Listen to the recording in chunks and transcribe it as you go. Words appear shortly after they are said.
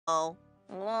Oh,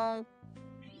 well,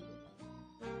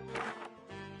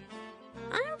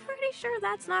 I'm pretty sure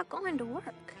that's not going to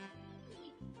work.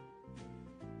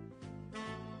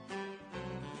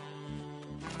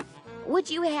 Would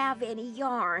you have any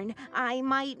yarn I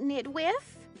might knit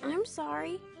with? I'm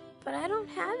sorry, but I don't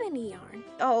have any yarn.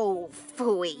 Oh,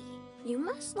 phooey. You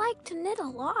must like to knit a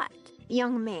lot.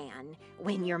 Young man,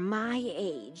 when you're my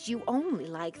age, you only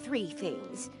like 3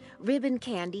 things. Ribbon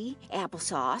candy,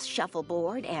 applesauce,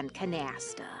 shuffleboard, and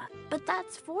canasta. But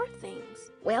that's 4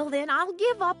 things. Well, then I'll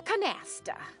give up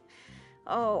canasta.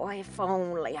 Oh, if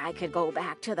only I could go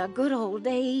back to the good old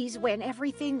days when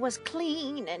everything was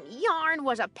clean and yarn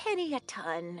was a penny a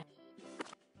ton.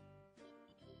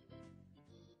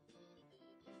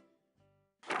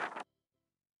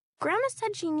 Grandma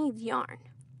said she needs yarn.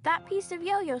 That piece of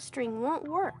yo-yo string won't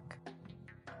work.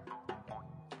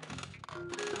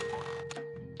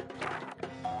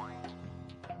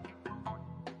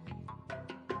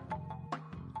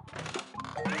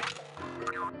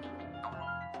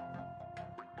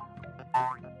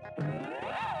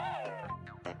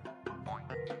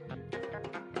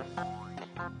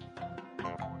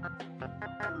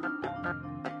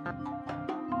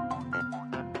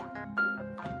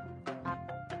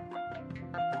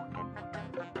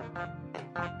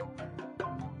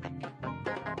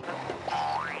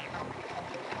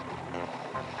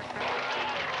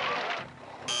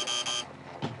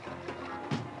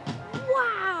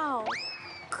 Wow!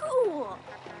 Cool!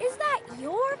 Is that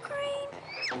your crane?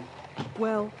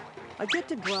 Well, I get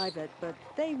to drive it, but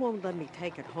they won't let me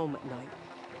take it home at night.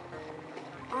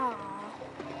 Aw.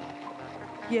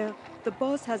 Yeah, the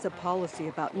boss has a policy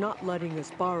about not letting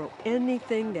us borrow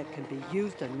anything that can be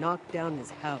used to knock down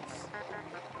his house.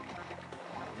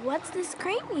 What's this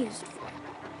crane used for?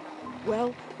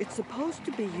 Well, it's supposed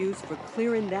to be used for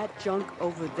clearing that junk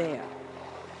over there.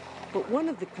 But one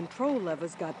of the control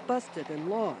levers got busted and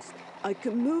lost. I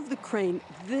can move the crane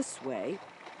this way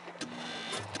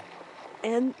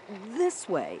and this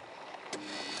way.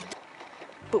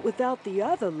 But without the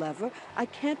other lever, I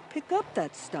can't pick up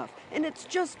that stuff, and it's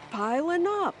just piling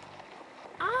up.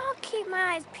 I'll keep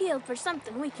my eyes peeled for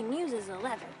something we can use as a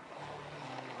lever.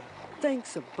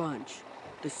 Thanks a bunch.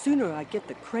 The sooner I get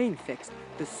the crane fixed,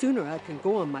 the sooner I can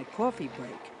go on my coffee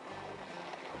break.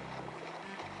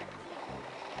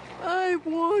 I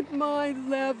want my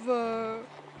lever.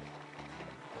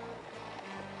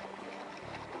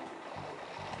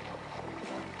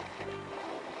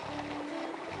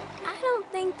 I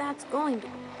don't think that's going to.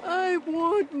 I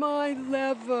want my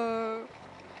lever.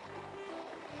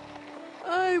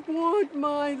 I want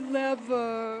my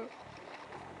lever.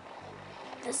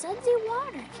 The sudsy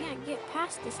water can't get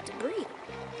past this debris.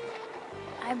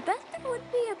 I bet there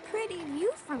would be a pretty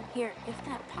view from here if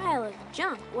that pile of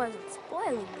junk wasn't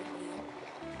spoiling the view.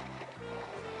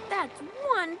 That's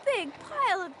one big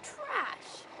pile of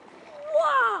trash.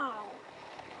 Wow!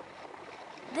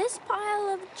 This pile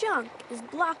of junk is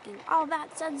blocking all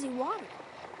that sudsy water.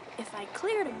 If I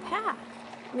cleared a path,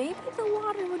 maybe the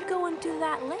water would go into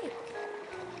that lake.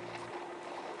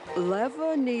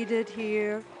 Lever needed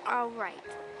here. All right.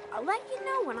 I'll let you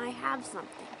know when I have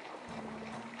something.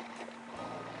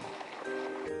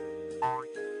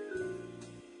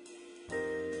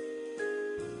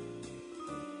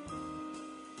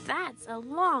 That's a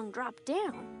long drop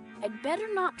down. I'd better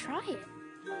not try it.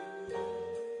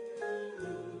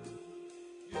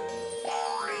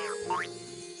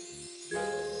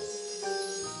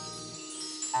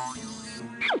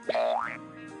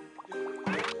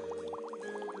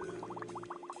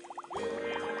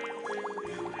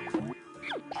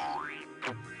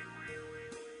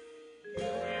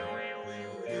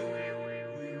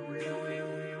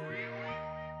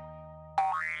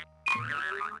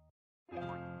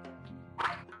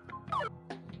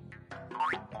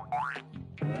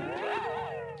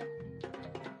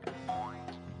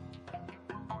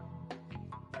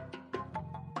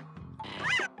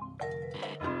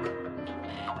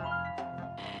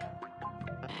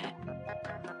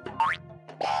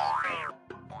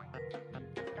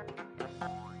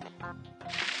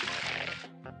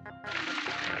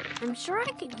 I'm sure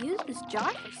I could use this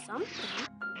jar for something.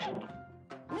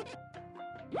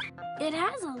 It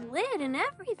has a lid and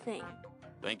everything.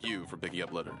 Thank you for picking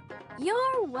up litter.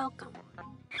 You're welcome.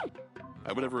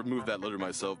 I would have removed that litter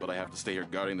myself, but I have to stay here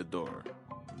guarding the door.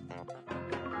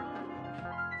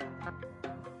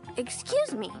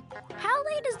 Excuse me, how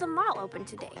late is the mall open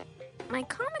today? My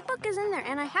comic book is in there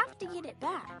and I have to get it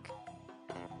back.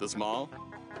 This mall?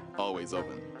 Always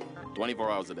open.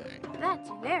 24 hours a day. That's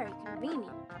very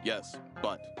convenient. Yes,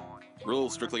 but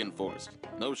Rules strictly enforced.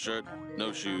 No shirt,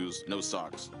 no shoes, no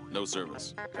socks, no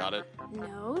service. Got it?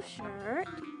 No shirt.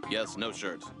 Yes, no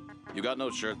shirt. You got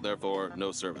no shirt, therefore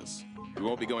no service. You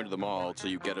won't be going to the mall till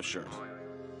you get a shirt.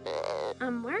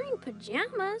 I'm wearing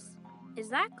pajamas. Is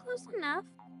that close enough?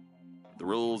 The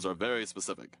rules are very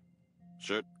specific.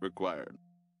 Shirt required.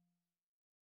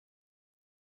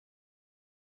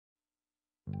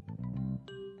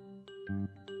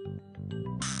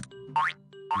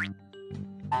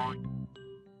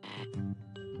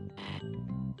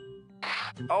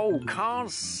 Oh,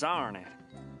 consarn it.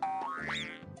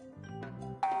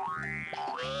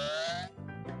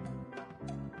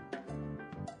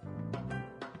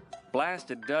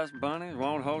 Blasted dust bunnies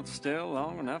won't hold still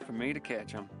long enough for me to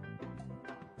catch them.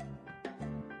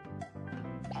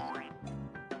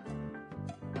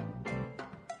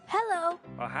 Hello.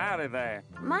 Well, howdy there.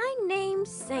 My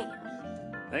name's Sam.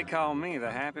 They call me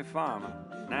the happy farmer.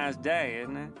 Nice day,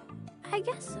 isn't it? I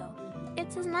guess so.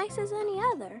 It's as nice as any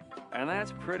other. And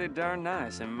that's pretty darn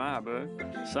nice in my book.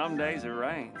 Some days it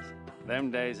rains.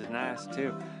 Them days is nice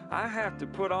too. I have to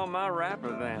put on my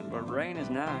wrapper then, but rain is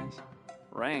nice.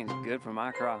 Rain's good for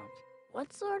my crops.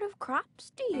 What sort of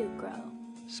crops do you grow?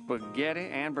 Spaghetti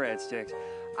and breadsticks.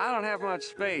 I don't have much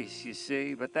space, you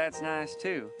see, but that's nice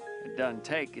too. It doesn't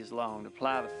take as long to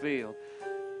plow the field.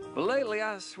 But lately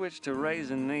I switched to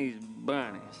raising these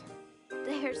bunnies.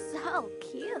 They're so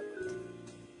cute.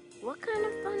 What kind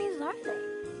of bunnies are they?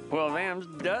 Well, them's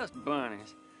dust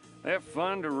bunnies. They're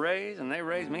fun to raise, and they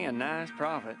raise me a nice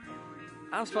profit.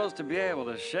 I'm supposed to be able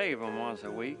to shave them once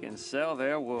a week and sell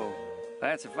their wool.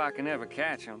 That's if I can ever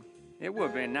catch them. It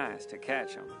would be nice to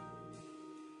catch them.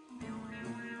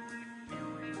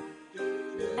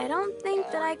 I don't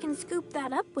think that I can scoop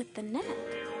that up with the net.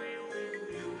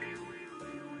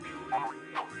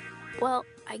 Well,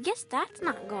 I guess that's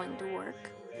not going to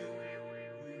work.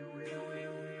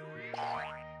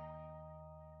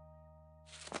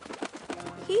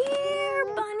 Here,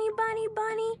 bunny, bunny,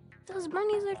 bunny. Those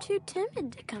bunnies are too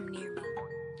timid to come near me.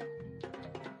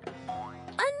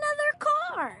 Another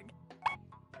card!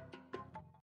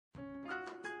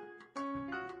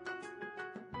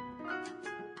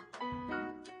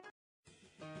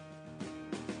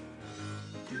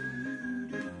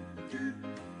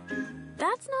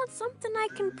 That's not something I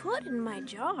can put in my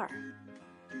jar.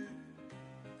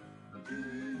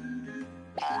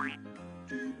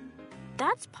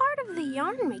 That's part of the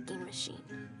yarn making machine.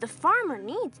 The farmer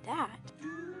needs that.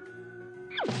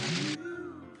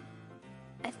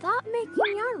 I thought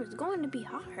making yarn was going to be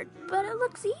hard, but it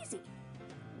looks easy.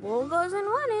 Wool goes in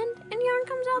one end and yarn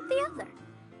comes out the other.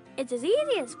 It's as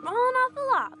easy as falling off a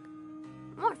log.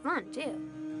 More fun, too.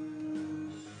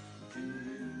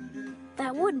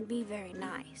 That wouldn't be very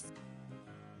nice.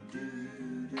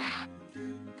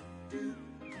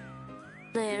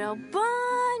 Little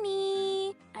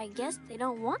bunny! I guess they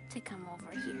don't want to come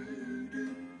over here.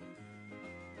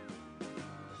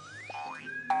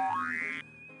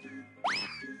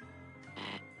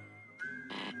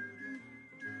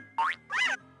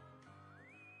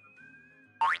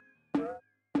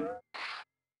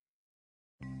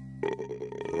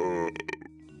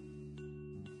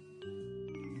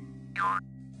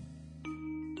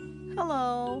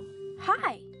 Hello.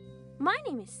 Hi, my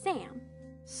name is Sam.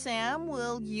 Sam,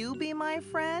 will you be my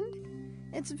friend?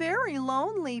 It's very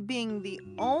lonely being the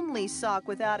only sock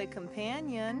without a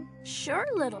companion. Sure,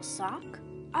 little sock.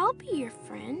 I'll be your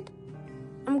friend.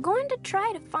 I'm going to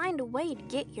try to find a way to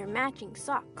get your matching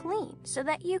sock clean so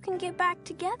that you can get back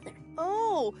together.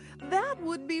 Oh, that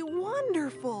would be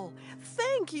wonderful.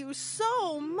 Thank you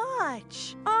so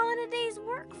much. All in a day's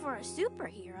work for a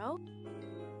superhero.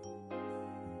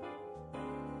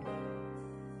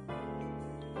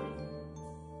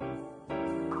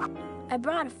 I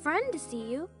brought a friend to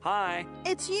see you. Hi.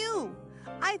 It's you.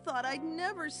 I thought I'd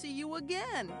never see you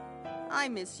again. I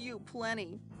miss you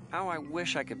plenty. Oh, I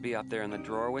wish I could be up there in the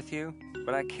drawer with you,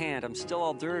 but I can't. I'm still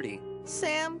all dirty.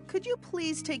 Sam, could you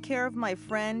please take care of my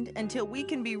friend until we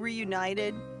can be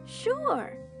reunited?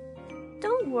 Sure.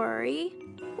 Don't worry.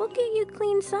 We'll get you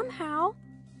clean somehow.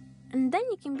 And then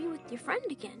you can be with your friend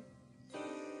again.